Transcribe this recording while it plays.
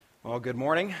Well, good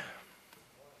morning.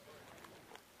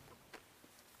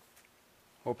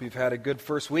 Hope you've had a good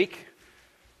first week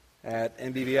at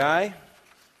NBBI.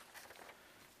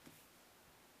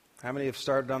 How many have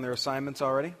started on their assignments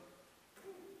already?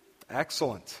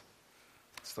 Excellent.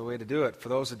 That's the way to do it. For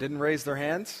those that didn't raise their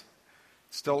hands,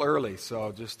 it's still early,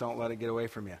 so just don't let it get away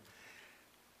from you.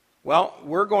 Well,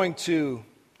 we're going to,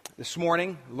 this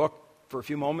morning, look for a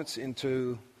few moments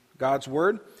into God's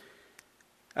Word.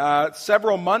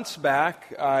 Several months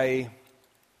back, I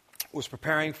was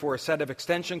preparing for a set of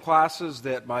extension classes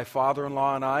that my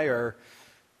father-in-law and I are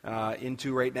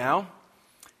into right now.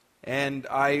 And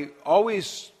I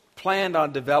always planned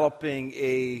on developing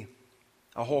a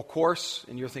whole course.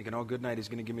 And you're thinking, oh, good night, he's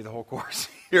going to give me the whole course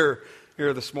here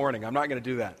this morning. I'm not going to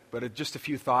do that, but just a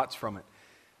few thoughts from it.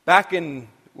 Back when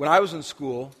I was in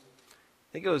school,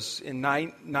 I think it was in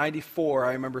 94,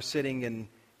 I remember sitting and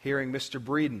hearing Mr.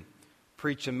 Breeden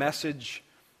preach a message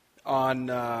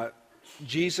on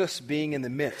Jesus being in the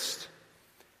midst.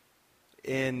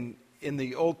 In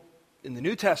the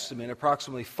New Testament,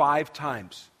 approximately 5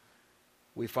 times,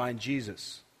 we find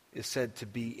Jesus is said to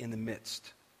be in the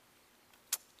midst.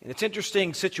 And it's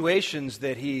interesting situations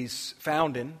that he's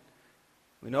found in.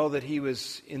 We know that he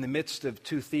was in the midst of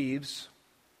 2 thieves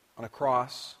on a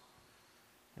cross,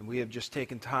 and we have just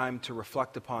taken time to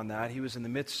reflect upon that. He was in the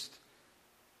midst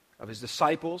of his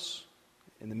disciples,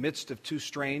 in the midst of 2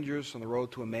 strangers on the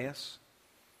road to Emmaus.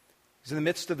 He's in the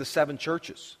midst of the 7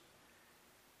 churches.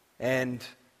 And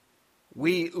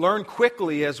we learn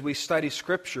quickly as we study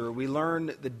Scripture, we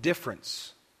learn the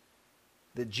difference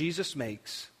that Jesus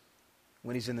makes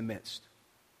when he's in the midst.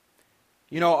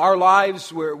 You know, our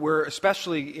lives, we're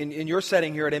especially in your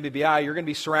setting here at NBBI, you're going to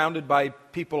be surrounded by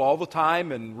people all the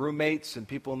time and roommates and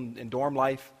people in dorm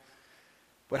life.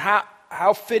 But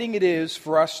how fitting it is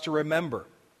for us to remember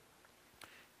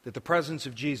that the presence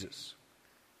of Jesus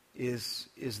is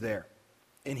there.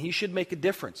 And he should make a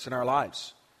difference in our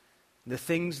lives. The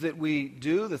things that we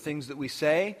do, the things that we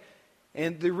say.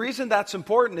 And the reason that's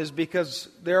important is because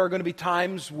there are going to be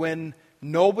times when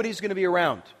nobody's going to be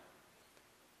around.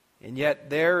 And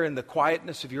yet there in the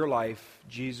quietness of your life,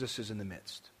 Jesus is in the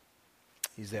midst.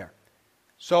 He's there.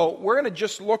 So we're going to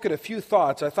just look at a few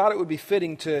thoughts. I thought it would be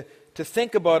fitting to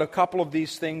think about a couple of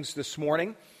these things this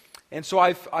morning. And so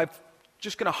I've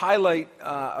just going to highlight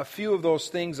a few of those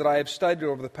things that I have studied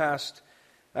over the past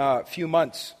few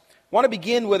months. I want to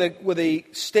begin with a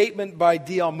statement by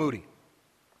D.L. Moody.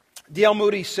 D.L.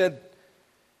 Moody said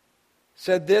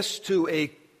this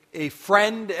to a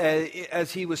friend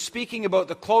as he was speaking about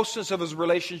the closeness of his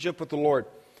relationship with the Lord.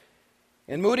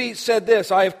 And Moody said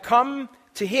this, "I have come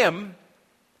to him,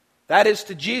 that is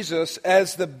to Jesus,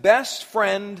 as the best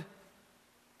friend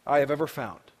I have ever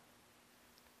found.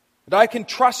 And I can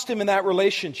trust him in that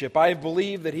relationship. I have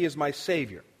believed that he is my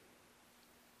Savior.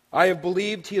 I have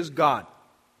believed he is God.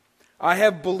 I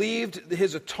have believed that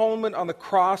his atonement on the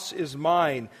cross is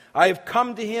mine. I have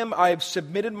come to him. I have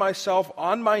submitted myself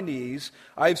on my knees.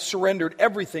 I have surrendered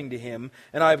everything to him.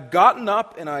 And I have gotten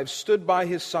up and I have stood by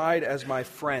his side as my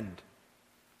friend.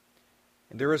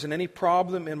 And there isn't any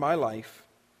problem in my life.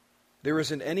 There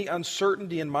isn't any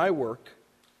uncertainty in my work.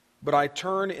 But I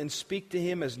turn and speak to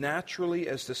him as naturally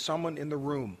as to someone in the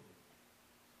room.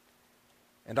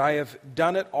 And I have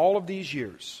done it all of these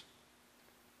years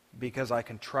because I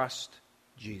can trust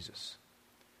Jesus."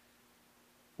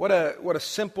 What a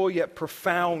simple yet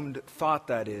profound thought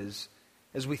that is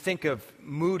as we think of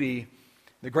Moody,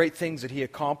 the great things that he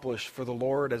accomplished for the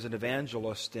Lord as an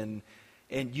evangelist. And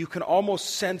you can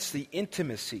almost sense the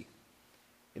intimacy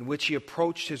in which he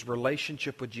approached his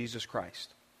relationship with Jesus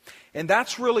Christ. And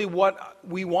that's really what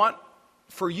we want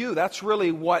for you. That's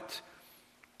really what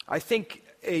I think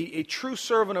a true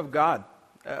servant of God,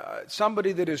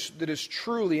 somebody that is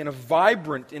truly in a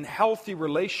vibrant and healthy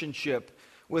relationship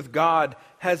with God,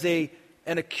 has an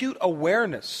acute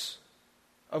awareness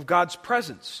of God's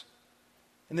presence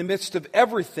in the midst of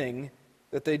everything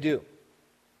that they do.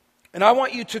 And I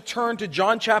want you to turn to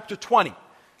John chapter 20.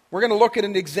 We're going to look at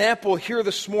an example here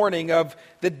this morning of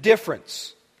the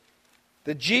difference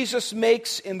that Jesus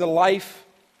makes in the life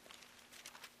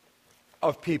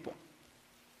of people.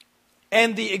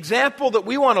 And the example that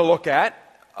we want to look at,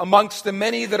 amongst the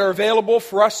many that are available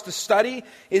for us to study,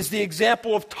 is the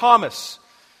example of Thomas.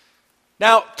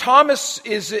 Now, Thomas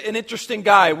is an interesting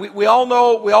guy. We all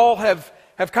know, we all have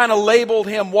kind of labeled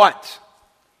him what?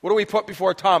 What do we put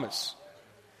before Thomas?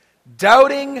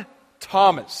 Doubting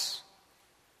Thomas.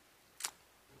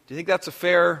 Do you think that's a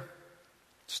fair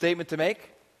statement to make?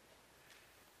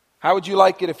 How would you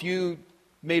like it if you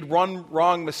made one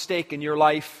wrong mistake in your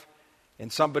life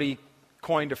and somebody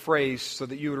coined a phrase so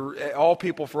that all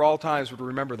people for all times would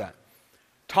remember that.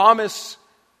 Thomas,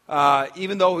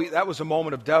 even though that was a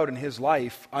moment of doubt in his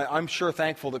life, I'm sure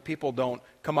thankful that people don't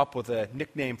come up with a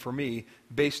nickname for me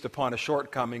based upon a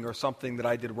shortcoming or something that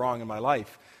I did wrong in my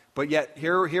life. But yet,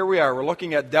 here we are. We're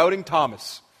looking at Doubting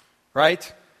Thomas,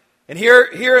 right? And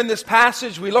here in this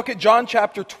passage, we look at John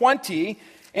chapter 20,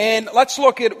 and let's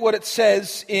look at what it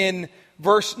says in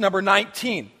verse number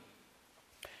 19.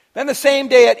 Then the same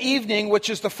day at evening, which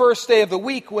is the first day of the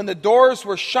week, when the doors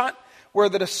were shut, where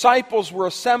the disciples were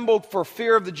assembled for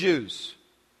fear of the Jews,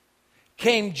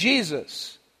 came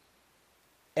Jesus,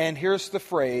 and here's the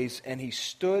phrase, and he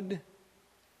stood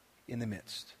in the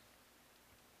midst.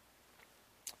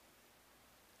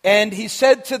 And he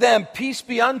said to them, "Peace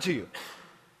be unto you."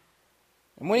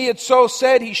 And when he had so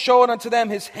said, he showed unto them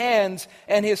his hands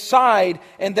and his side,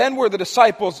 and then were the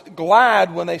disciples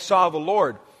glad when they saw the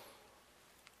Lord.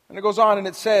 And it goes on and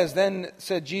it says, "Then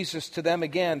said Jesus to them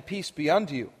again, Peace be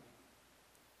unto you.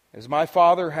 As my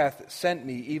Father hath sent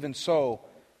me, even so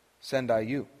send I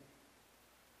you."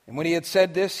 And when he had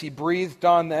said this, he breathed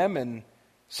on them, and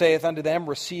saith unto them,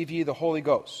 Receive ye the Holy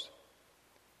Ghost.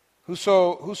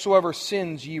 Whosoever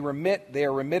sins ye remit, they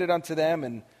are remitted unto them,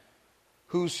 and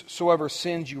whosoever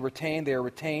sins you retain, they are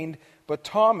retained. But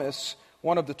Thomas,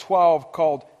 one of the 12,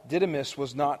 called Didymus,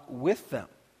 was not with them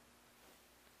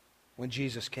when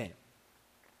Jesus came.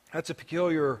 That's a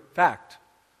peculiar fact.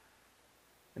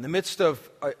 In the midst of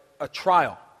a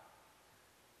trial,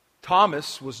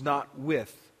 Thomas was not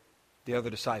with the other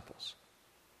disciples.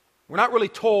 We're not really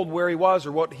told where he was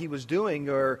or what he was doing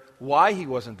or why he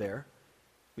wasn't there.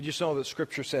 We just know that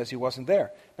Scripture says he wasn't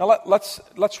there. Now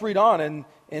let's read on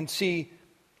and see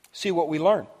what we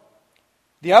learn.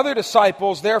 The other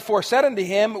disciples therefore said unto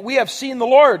him, We have seen the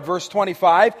Lord, verse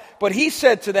 25. But he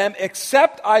said to them,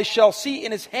 Except I shall see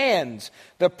in his hands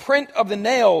the print of the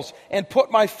nails, and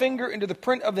put my finger into the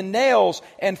print of the nails,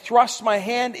 and thrust my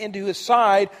hand into his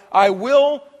side, I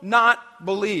will not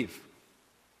believe.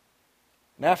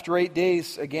 And after 8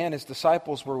 days, again, his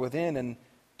disciples were within, and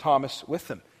Thomas with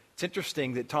them. It's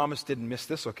interesting that Thomas didn't miss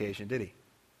this occasion, did he?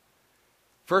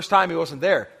 First time he wasn't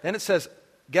there. Then it says,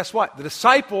 guess what? The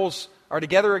disciples are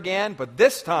together again, but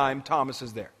this time Thomas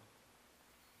is there.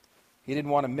 He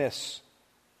didn't want to miss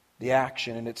the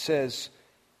action. And it says,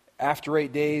 after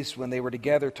 8 days when they were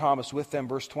together, Thomas with them,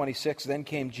 verse 26, then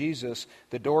came Jesus,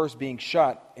 the doors being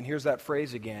shut, and here's that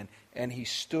phrase again, and he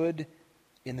stood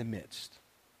in the midst.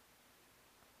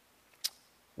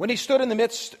 When he stood in the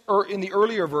midst, or in the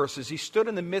earlier verses, he stood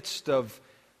in the midst of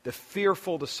the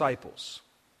fearful disciples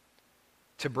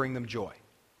to bring them joy.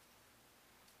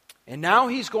 And now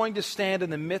he's going to stand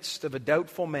in the midst of a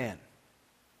doubtful man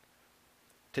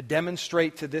to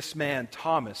demonstrate to this man,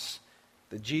 Thomas,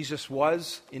 that Jesus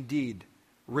was indeed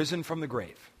risen from the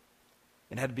grave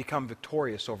and had become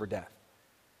victorious over death.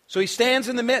 So he stands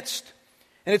in the midst.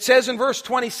 And it says in verse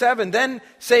 27, Then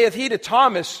saith he to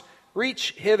Thomas,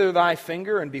 Reach hither thy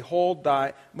finger, and behold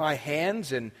my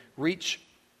hands, and reach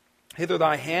hither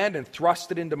thy hand, and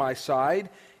thrust it into my side,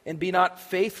 and be not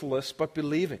faithless, but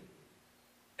believing.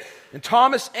 And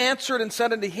Thomas answered and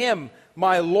said unto him,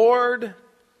 My Lord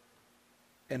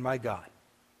and my God.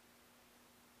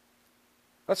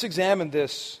 Let's examine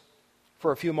this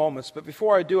for a few moments. But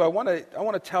before I do, I want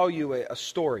to tell you a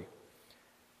story.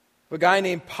 A guy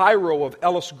named Pyrrho of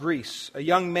Elis, Greece. A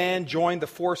young man joined the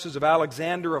forces of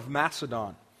Alexander of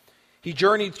Macedon. He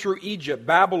journeyed through Egypt,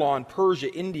 Babylon,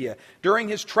 Persia, India. During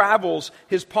his travels,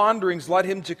 his ponderings led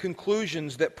him to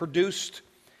conclusions that produced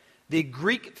the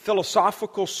Greek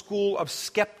philosophical school of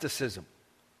skepticism.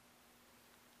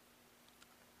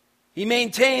 He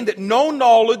maintained that no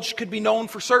knowledge could be known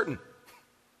for certain.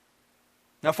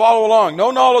 Now follow along.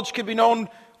 No knowledge could be known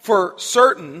for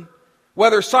certain,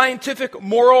 whether scientific,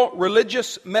 moral,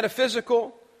 religious,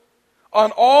 metaphysical.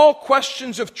 On all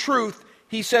questions of truth,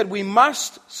 he said, we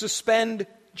must suspend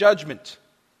judgment.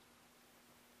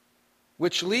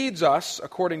 Which leads us,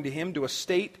 according to him, to a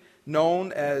state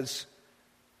known as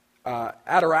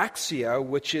ataraxia,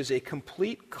 which is a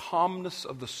complete calmness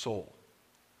of the soul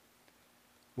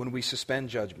when we suspend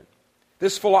judgment.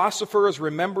 This philosopher is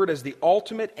remembered as the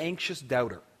ultimate anxious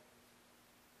doubter,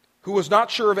 who was not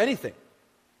sure of anything,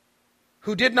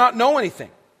 who did not know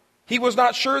anything. He was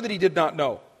not sure that he did not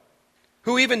know,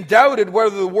 who even doubted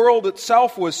whether the world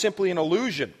itself was simply an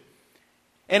illusion.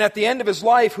 And at the end of his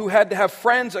life, who had to have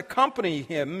friends accompany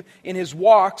him in his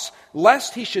walks,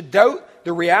 lest he should doubt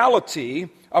the reality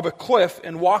of a cliff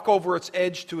and walk over its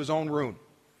edge to his own ruin.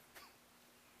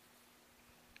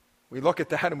 We look at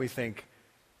that and we think,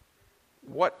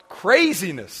 what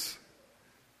craziness!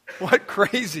 What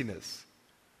craziness!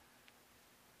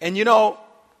 And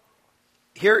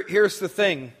here's the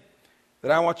thing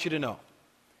that I want you to know.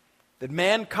 That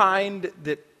mankind,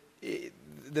 that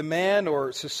the man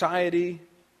or society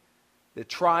that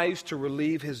tries to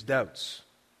relieve his doubts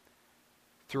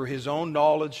through his own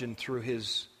knowledge and through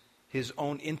his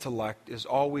own intellect is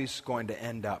always going to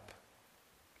end up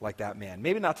like that man.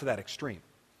 Maybe not to that extreme.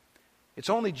 It's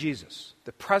only Jesus,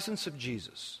 the presence of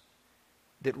Jesus,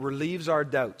 that relieves our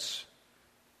doubts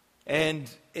and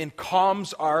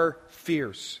calms our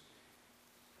fears.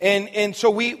 And so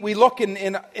we look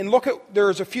and look at,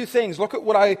 there's a few things. Look at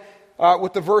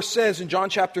what the verse says in John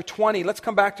chapter 20. Let's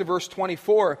come back to verse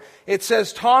 24. It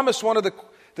says, Thomas, one of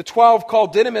the 12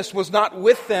 called Didymus, was not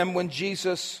with them when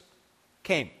Jesus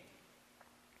came.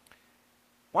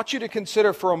 I want you to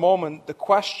consider for a moment the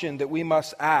question that we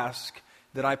must ask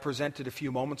that I presented a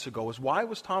few moments ago is, why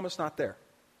was Thomas not there?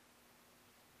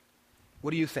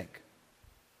 What do you think?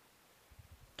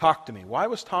 Talk to me. Why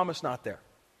was Thomas not there?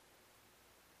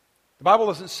 The Bible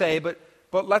doesn't say, but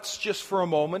let's just for a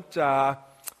moment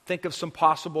think of some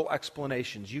possible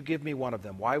explanations. You give me one of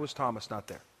them. Why was Thomas not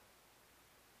there?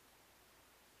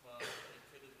 Well, it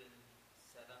could have been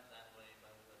set up that way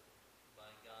by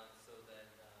God so that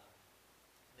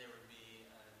there would be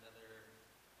another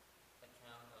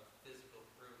account of physical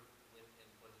proof with him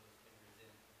putting his fingers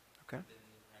in. Okay. Than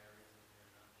the entire reason for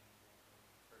not being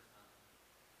the first time.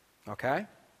 Okay.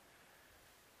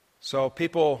 So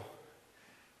people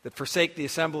that forsake the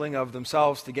assembling of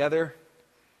themselves together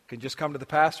can just come to the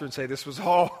pastor and say, this was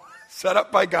all set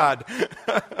up by God.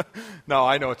 No,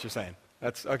 I know what you're saying.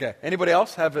 That's okay. Anybody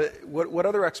else have what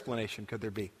other explanation could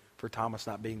there be for Thomas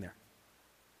not being there?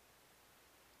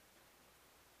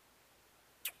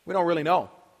 We don't really know.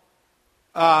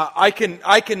 I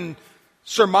can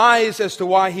surmise as to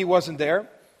why he wasn't there.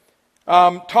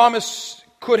 Thomas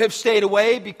could have stayed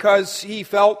away because he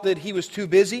felt that he was too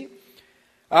busy.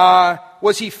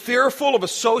 Was he fearful of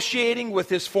associating with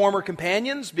his former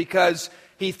companions because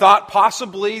he thought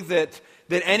possibly that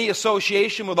any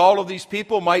association with all of these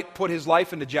people might put his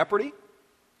life into jeopardy?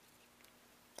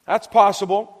 That's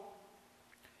possible.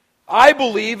 I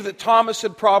believe that Thomas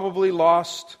had probably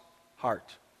lost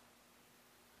heart.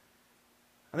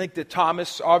 I think that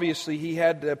Thomas, obviously, he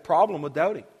had a problem with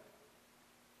doubting.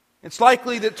 It's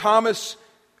likely that Thomas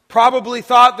probably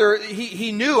thought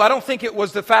he knew. I don't think it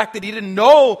was the fact that he didn't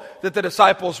know that the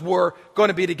disciples were going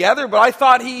to be together, but I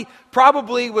thought he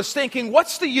probably was thinking,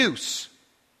 what's the use?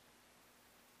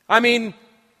 I mean,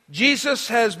 Jesus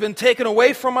has been taken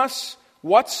away from us.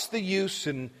 What's the use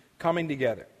in coming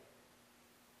together?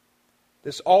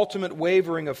 This ultimate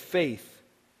wavering of faith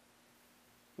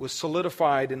was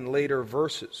solidified in later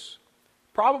verses.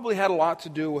 Probably had a lot to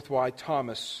do with why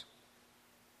Thomas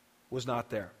was not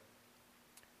there.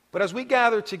 But as we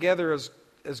gather together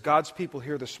as God's people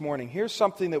here this morning, here's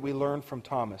something that we learn from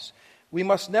Thomas. We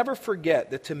must never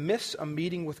forget that to miss a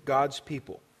meeting with God's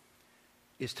people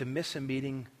is to miss a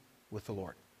meeting with the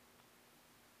Lord.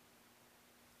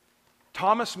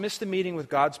 Thomas missed a meeting with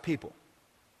God's people.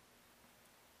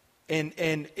 And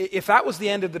if that was the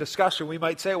end of the discussion, we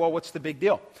might say, well, what's the big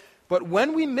deal? But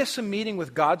when we miss a meeting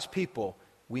with God's people,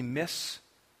 we miss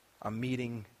a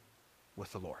meeting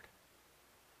with the Lord.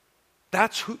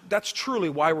 That's truly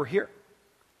why we're here.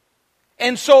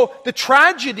 And so the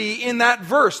tragedy in that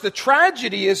verse, the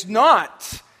tragedy is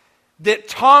not that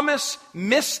Thomas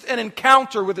missed an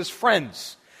encounter with his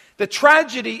friends. The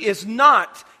tragedy is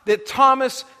not that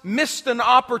Thomas missed an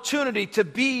opportunity to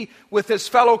be with his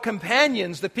fellow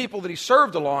companions, the people that he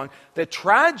served along. The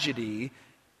tragedy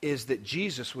is that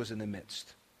Jesus was in the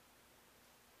midst.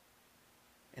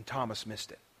 And Thomas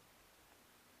missed it.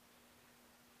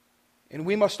 And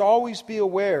we must always be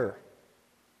aware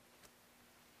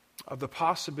of the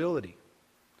possibility,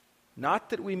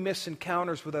 not that we miss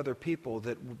encounters with other people,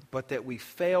 but that we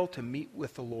fail to meet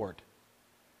with the Lord.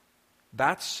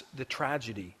 That's the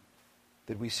tragedy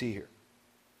that we see here.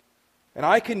 And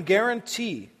I can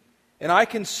guarantee, and I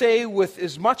can say with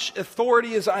as much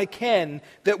authority as I can,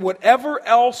 that whatever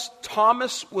else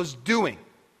Thomas was doing,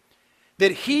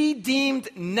 that he deemed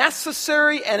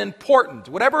necessary and important,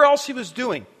 whatever else he was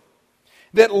doing,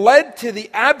 that led to the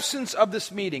absence of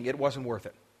this meeting, it wasn't worth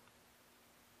it.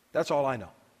 That's all I know.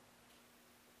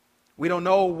 We don't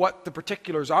know what the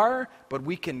particulars are, but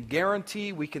we can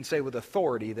guarantee, we can say with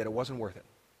authority that it wasn't worth it.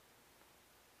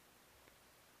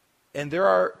 And there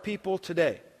are people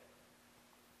today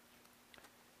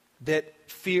that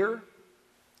fear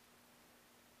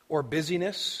or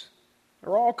busyness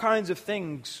or all kinds of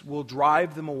things will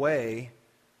drive them away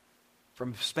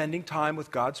from spending time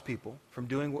with God's people, from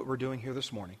doing what we're doing here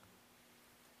this morning.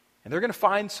 And they're going to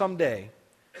find someday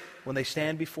when they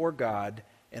stand before God,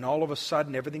 and all of a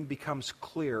sudden everything becomes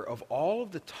clear of all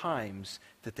of the times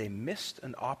that they missed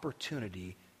an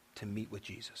opportunity to meet with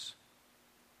Jesus.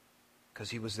 Because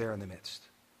he was there in the midst.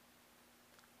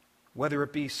 Whether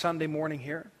it be Sunday morning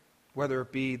here, whether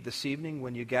it be this evening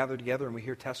when you gather together and we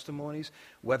hear testimonies,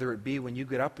 whether it be when you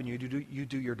get up and you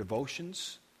do your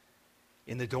devotions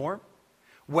in the dorm,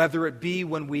 whether it be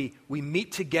when we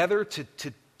meet together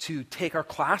to take our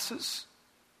classes,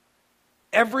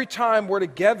 every time we're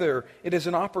together, it is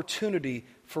an opportunity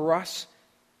for us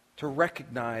to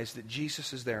recognize that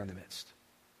Jesus is there in the midst.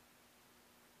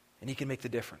 And he can make the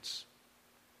difference.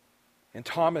 And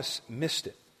Thomas missed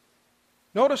it.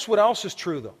 Notice what else is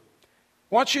true, though.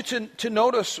 I want you to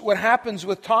notice what happens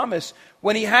with Thomas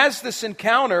when he has this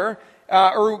encounter,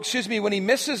 when he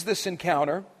misses this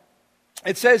encounter.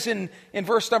 It says in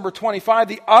verse number 25,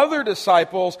 the other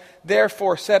disciples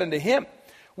therefore said unto him,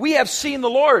 we have seen the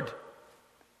Lord.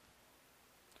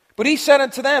 But he said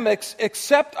unto them,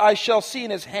 except I shall see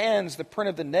in his hands the print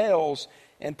of the nails,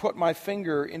 and put my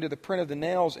finger into the print of the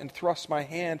nails, and thrust my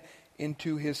hand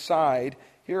into his side.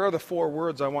 Here are the 4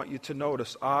 words I want you to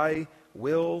notice. I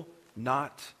will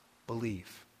not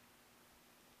believe.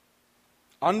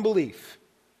 Unbelief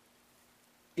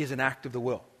is an act of the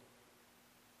will.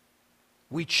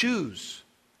 We choose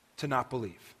to not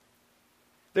believe.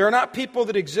 There are not people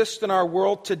that exist in our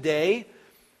world today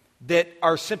that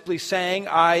are simply saying,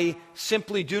 I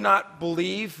simply do not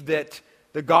believe that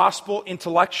the gospel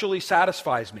intellectually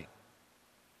satisfies me.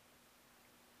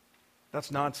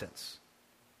 That's nonsense.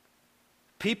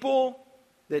 People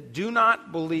that do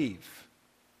not believe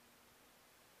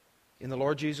in the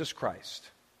Lord Jesus Christ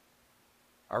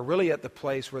are really at the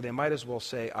place where they might as well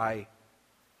say, I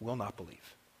will not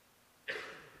believe.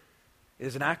 It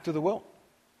is an act of the will.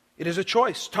 It is a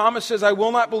choice. Thomas says, I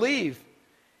will not believe.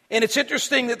 And it's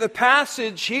interesting that the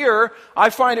passage here, I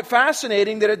find it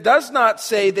fascinating that it does not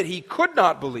say that he could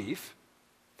not believe.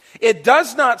 It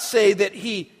does not say that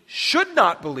he should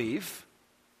not believe.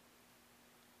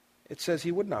 It says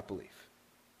he would not believe.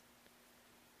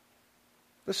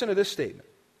 Listen to this statement.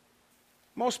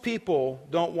 Most people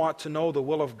don't want to know the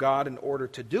will of God in order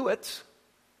to do it.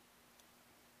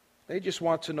 They just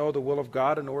want to know the will of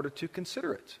God in order to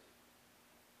consider it.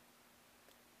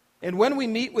 And when we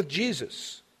meet with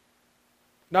Jesus,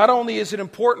 not only is it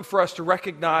important for us to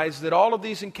recognize that all of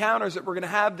these encounters that we're going to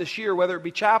have this year, whether it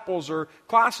be chapels or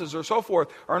classes or so forth,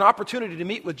 are an opportunity to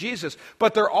meet with Jesus,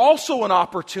 but they're also an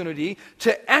opportunity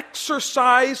to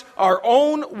exercise our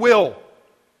own will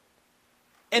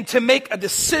and to make a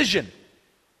decision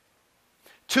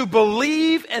to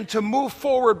believe and to move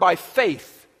forward by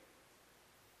faith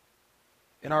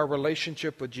in our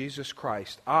relationship with Jesus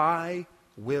Christ. I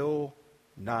will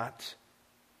not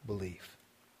believe.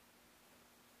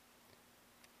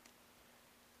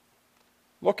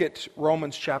 Look at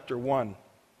Romans chapter 1,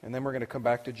 and then we're going to come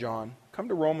back to John. Come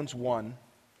to Romans 1.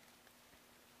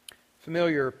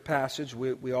 Familiar passage.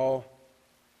 We all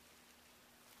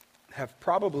have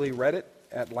probably read it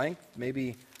at length,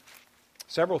 maybe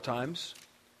several times.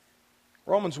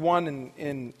 Romans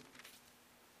 1,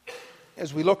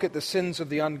 as we look at the sins of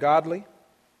the ungodly,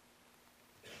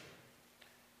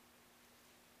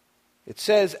 it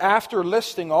says, after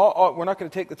listing all, we're not going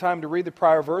to take the time to read the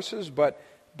prior verses, but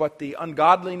the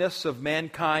ungodliness of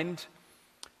mankind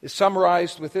is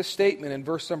summarized with this statement in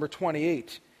verse number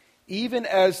 28. Even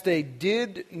as they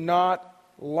did not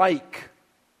like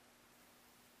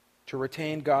to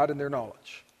retain God in their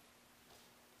knowledge.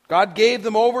 God gave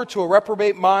them over to a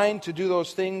reprobate mind to do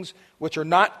those things which are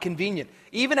not convenient.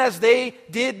 Even as they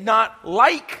did not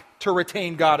like to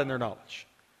retain God in their knowledge.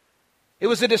 It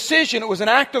was a decision, it was an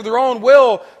act of their own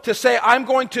will to say, I'm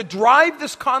going to drive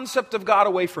this concept of God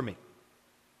away from me.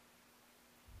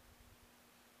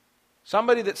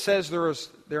 Somebody that says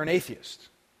they're an atheist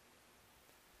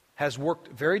has worked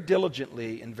very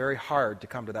diligently and very hard to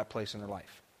come to that place in their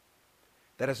life.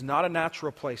 That is not a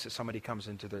natural place that somebody comes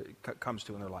to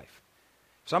in their life.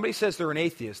 If somebody says they're an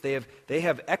atheist, they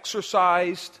have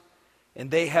exercised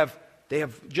and they have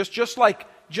just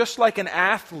like an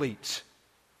athlete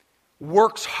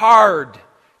works hard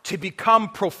to become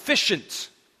proficient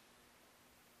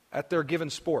at their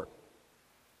given sport.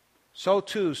 So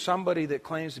too, somebody that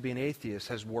claims to be an atheist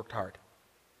has worked hard.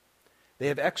 They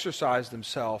have exercised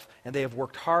themselves, and they have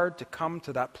worked hard to come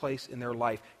to that place in their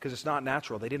life, because it's not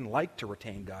natural. They didn't like to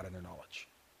retain God in their knowledge.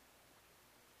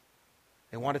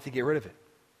 They wanted to get rid of it.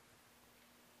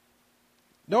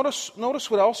 Notice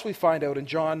what else we find out in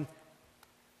John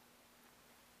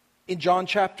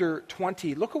chapter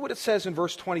 20. Look at what it says in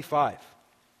verse 25.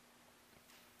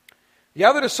 The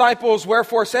other disciples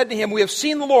wherefore said to him, We have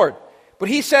seen the Lord. But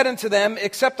he said unto them,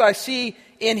 Except I see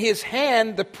in his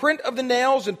hand the print of the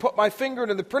nails, and put my finger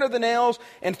into the print of the nails,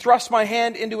 and thrust my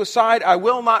hand into his side, I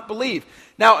will not believe.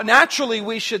 Now, naturally,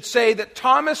 we should say that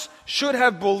Thomas should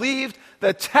have believed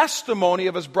the testimony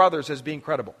of his brothers as being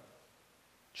credible.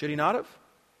 Should he not have?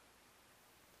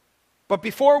 But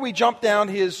before we jump down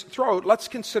his throat, let's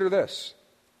consider this.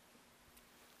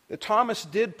 That Thomas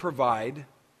did provide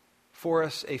for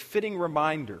us a fitting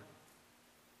reminder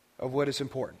of what is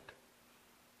important.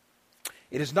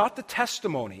 It is not the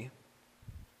testimony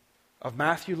of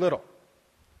Matthew Little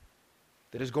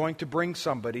that is going to bring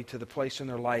somebody to the place in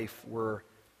their life where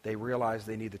they realize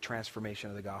they need the transformation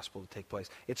of the gospel to take place.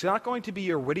 It's not going to be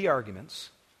your witty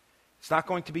arguments. It's not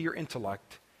going to be your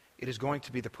intellect. It is going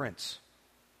to be the Prince.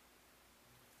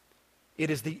 It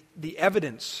is the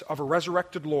evidence of a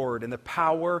resurrected Lord and the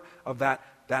power of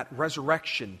that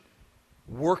resurrection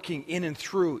working in and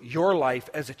through your life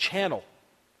as a channel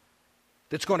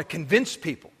that's going to convince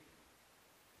people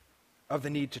of the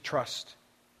need to trust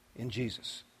in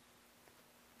Jesus.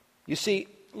 You see,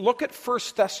 look at 1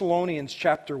 Thessalonians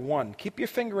chapter 1. Keep your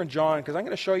finger in John, because I'm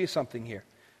going to show you something here.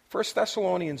 1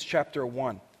 Thessalonians chapter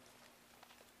 1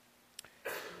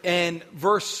 and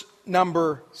verse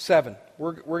number 7.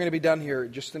 We're going to be done here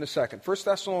just in a second. 1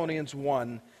 Thessalonians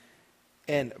 1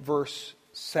 and verse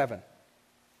 7.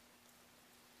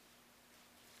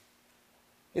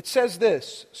 It says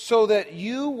this, so that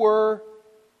you were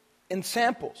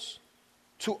ensamples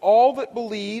to all that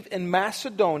believe in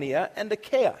Macedonia and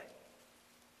Achaia.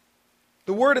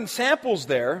 The word ensamples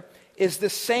there is the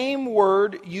same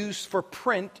word used for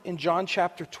print in John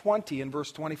chapter 20 and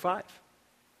verse 25.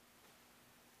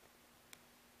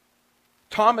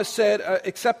 Thomas said,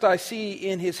 except I see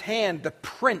in his hand the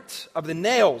print of the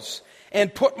nails,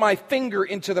 and put my finger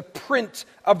into the print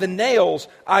of the nails,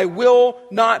 I will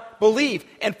not believe.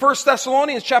 And 1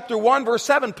 Thessalonians chapter 1 verse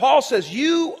 7, Paul says,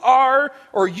 you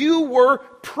were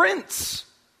prints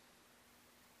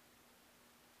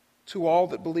to all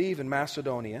that believe in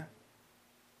Macedonia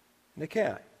and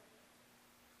Achaia.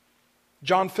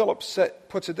 John Phillips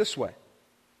puts it this way.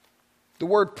 The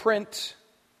word print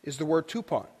is the word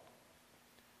tupon.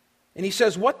 And he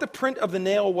says, what the print of the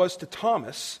nail was to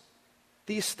Thomas,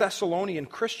 these Thessalonian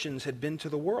Christians had been to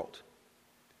the world.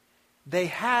 They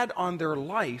had on their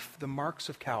life the marks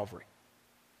of Calvary.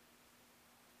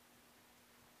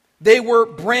 They were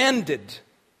branded,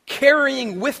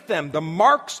 carrying with them the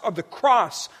marks of the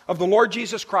cross of the Lord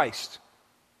Jesus Christ.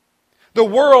 The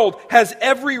world has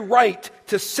every right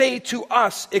to say to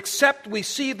us, except we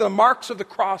see the marks of the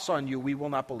cross on you, we will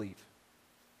not believe.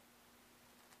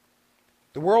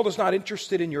 The world is not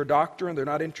interested in your doctrine. They're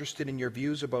not interested in your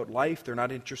views about life. They're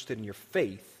not interested in your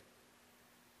faith.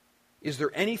 Is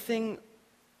there anything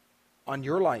on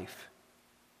your life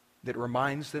that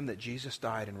reminds them that Jesus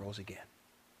died and rose again?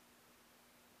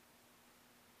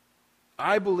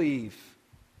 I believe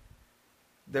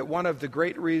that one of the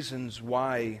great reasons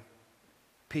why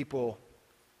people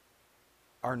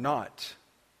are not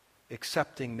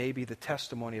accepting maybe the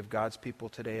testimony of God's people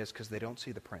today is because they don't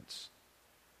see the prints.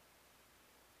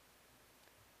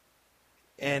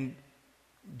 And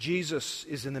Jesus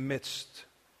is in the midst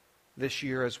this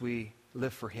year as we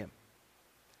live for Him.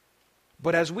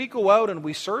 But as we go out and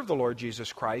we serve the Lord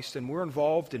Jesus Christ and we're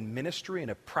involved in ministry in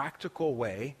a practical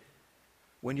way,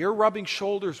 when you're rubbing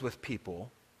shoulders with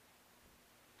people,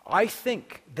 I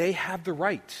think they have the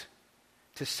right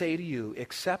to say to you,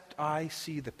 except I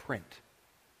see the print,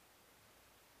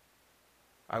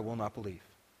 I will not believe.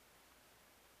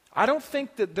 I don't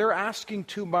think that they're asking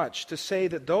too much to say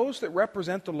that those that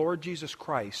represent the Lord Jesus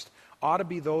Christ ought to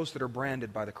be those that are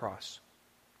branded by the cross.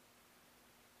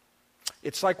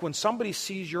 It's like when somebody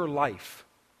sees your life,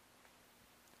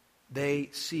 they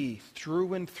see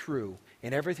through and through,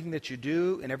 in everything that you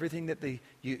do and everything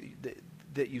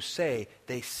that you say,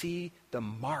 they see the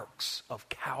marks of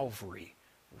Calvary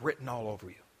written all over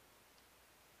you.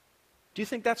 Do you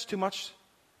think that's too much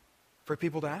for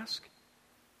people to ask?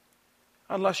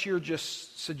 Unless you're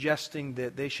just suggesting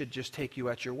that they should just take you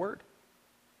at your word.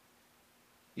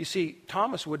 You see,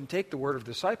 Thomas wouldn't take the word of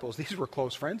the disciples. These were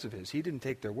close friends of his. He didn't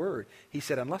take their word. He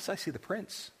said, unless I see the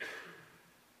prints.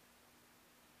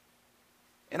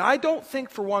 And I don't think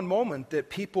for one moment that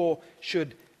people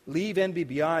should leave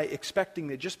NBBI expecting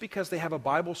that just because they have a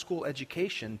Bible school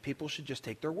education, people should just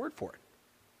take their word for it.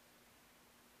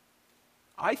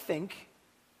 I think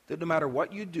that no matter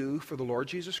what you do for the Lord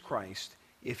Jesus Christ,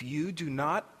 if you do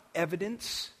not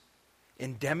evidence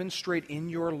and demonstrate in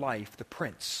your life the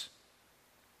prints,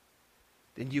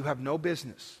 then you have no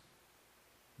business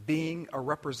being a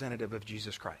representative of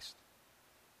Jesus Christ.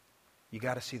 you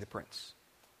got to see the prints.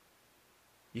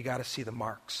 You got to see the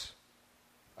marks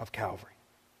of Calvary.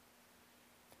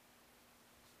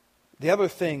 The other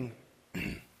thing,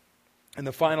 and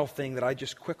the final thing that I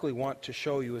just quickly want to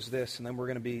show you is this, and then we're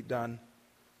going to be done.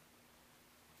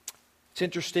 It's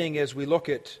interesting as we look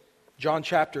at John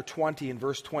chapter 20 and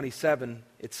verse 27,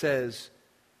 it says,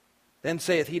 "Then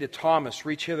saith he to Thomas,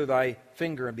 Reach hither thy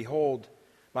finger, and behold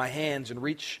my hands, and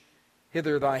reach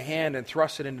hither thy hand, and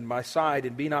thrust it into my side,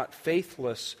 and be not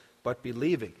faithless, but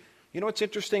believing." You know what's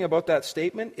interesting about that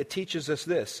statement? It teaches us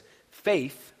this: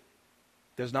 faith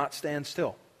does not stand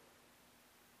still,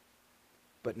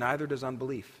 but neither does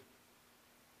unbelief.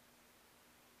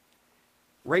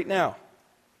 Right now,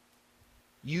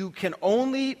 you can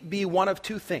only be one of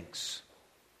two things.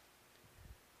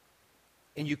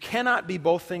 And you cannot be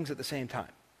both things at the same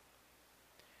time.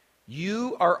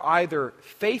 You are either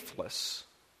faithless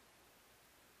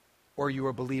or you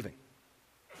are believing.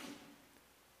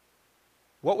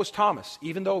 What was Thomas?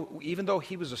 Even though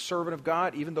he was a servant of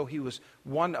God, even though he was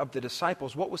one of the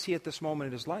disciples, what was he at this moment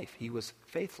in his life? He was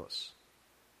faithless.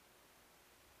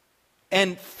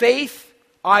 And faith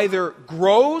either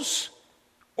grows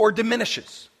or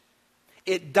diminishes.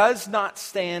 It does not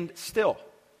stand still.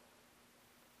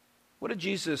 What did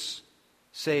Jesus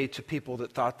say to people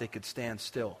that thought they could stand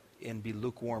still and be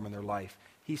lukewarm in their life?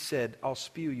 He said, "I'll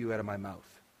spew you out of my mouth."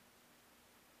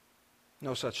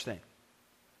 No such thing.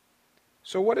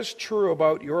 So what is true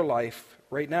about your life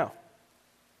right now?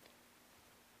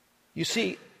 You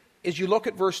see, as you look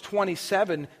at verse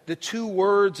 27, the two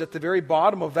words at the very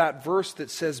bottom of that verse that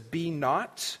says, "be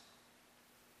not,"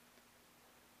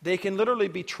 they can literally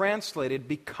be translated,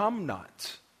 "become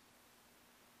not."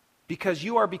 Because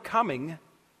you are becoming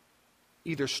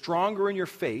either stronger in your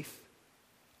faith,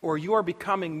 or you are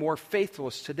becoming more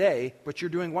faithless today, but you're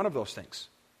doing one of those things.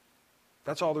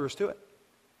 That's all there is to it.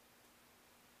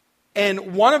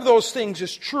 And one of those things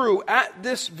is true at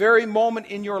this very moment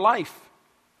in your life.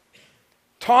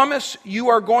 Thomas, you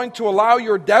are going to allow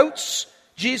your doubts,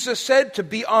 Jesus said, to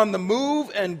be on the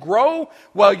move and grow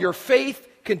while your faith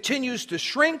continues to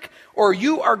shrink, or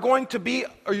you are going to be,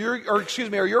 or you're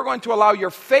going to allow your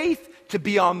faith to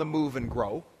be on the move and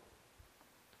grow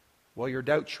while your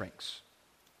doubt shrinks.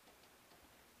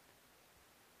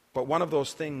 But one of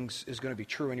those things is going to be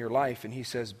true in your life, and he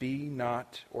says, be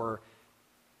not, or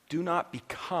do not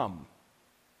become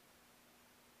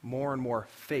more and more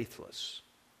faithless,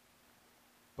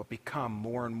 but become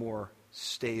more and more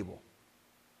stable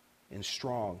and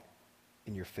strong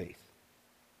in your faith.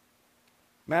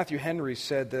 Matthew Henry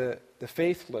said the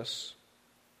faithless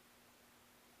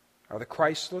are the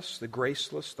Christless, the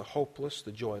graceless, the hopeless,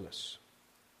 the joyless.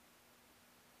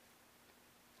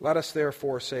 Let us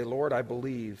therefore say, Lord, I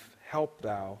believe, help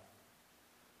thou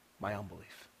my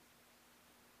unbelief.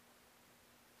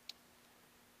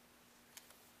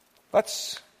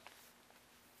 Let's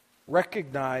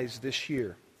recognize this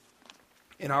year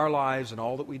in our lives and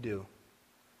all that we do.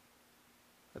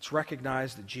 Let's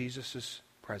recognize that Jesus is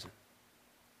present.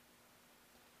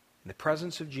 And the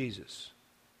presence of Jesus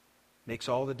makes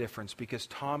all the difference, because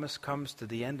Thomas comes to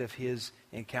the end of his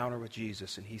encounter with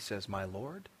Jesus and he says, my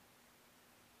Lord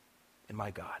and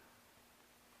my God.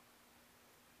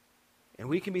 And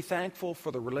we can be thankful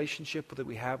for the relationship that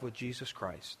we have with Jesus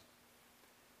Christ.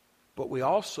 But we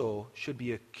also should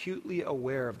be acutely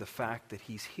aware of the fact that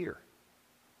he's here.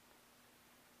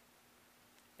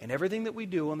 And everything that we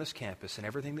do on this campus and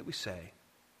everything that we say,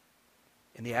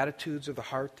 and the attitudes of the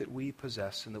heart that we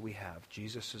possess and that we have,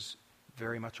 Jesus is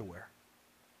very much aware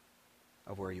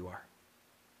of where you are.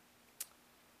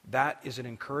 That is an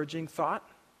encouraging thought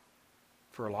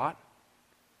for a lot,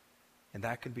 and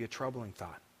that can be a troubling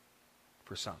thought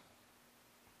for some.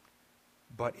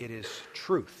 But it is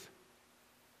truth,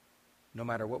 no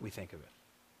matter what we think of it.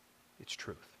 It's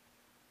truth.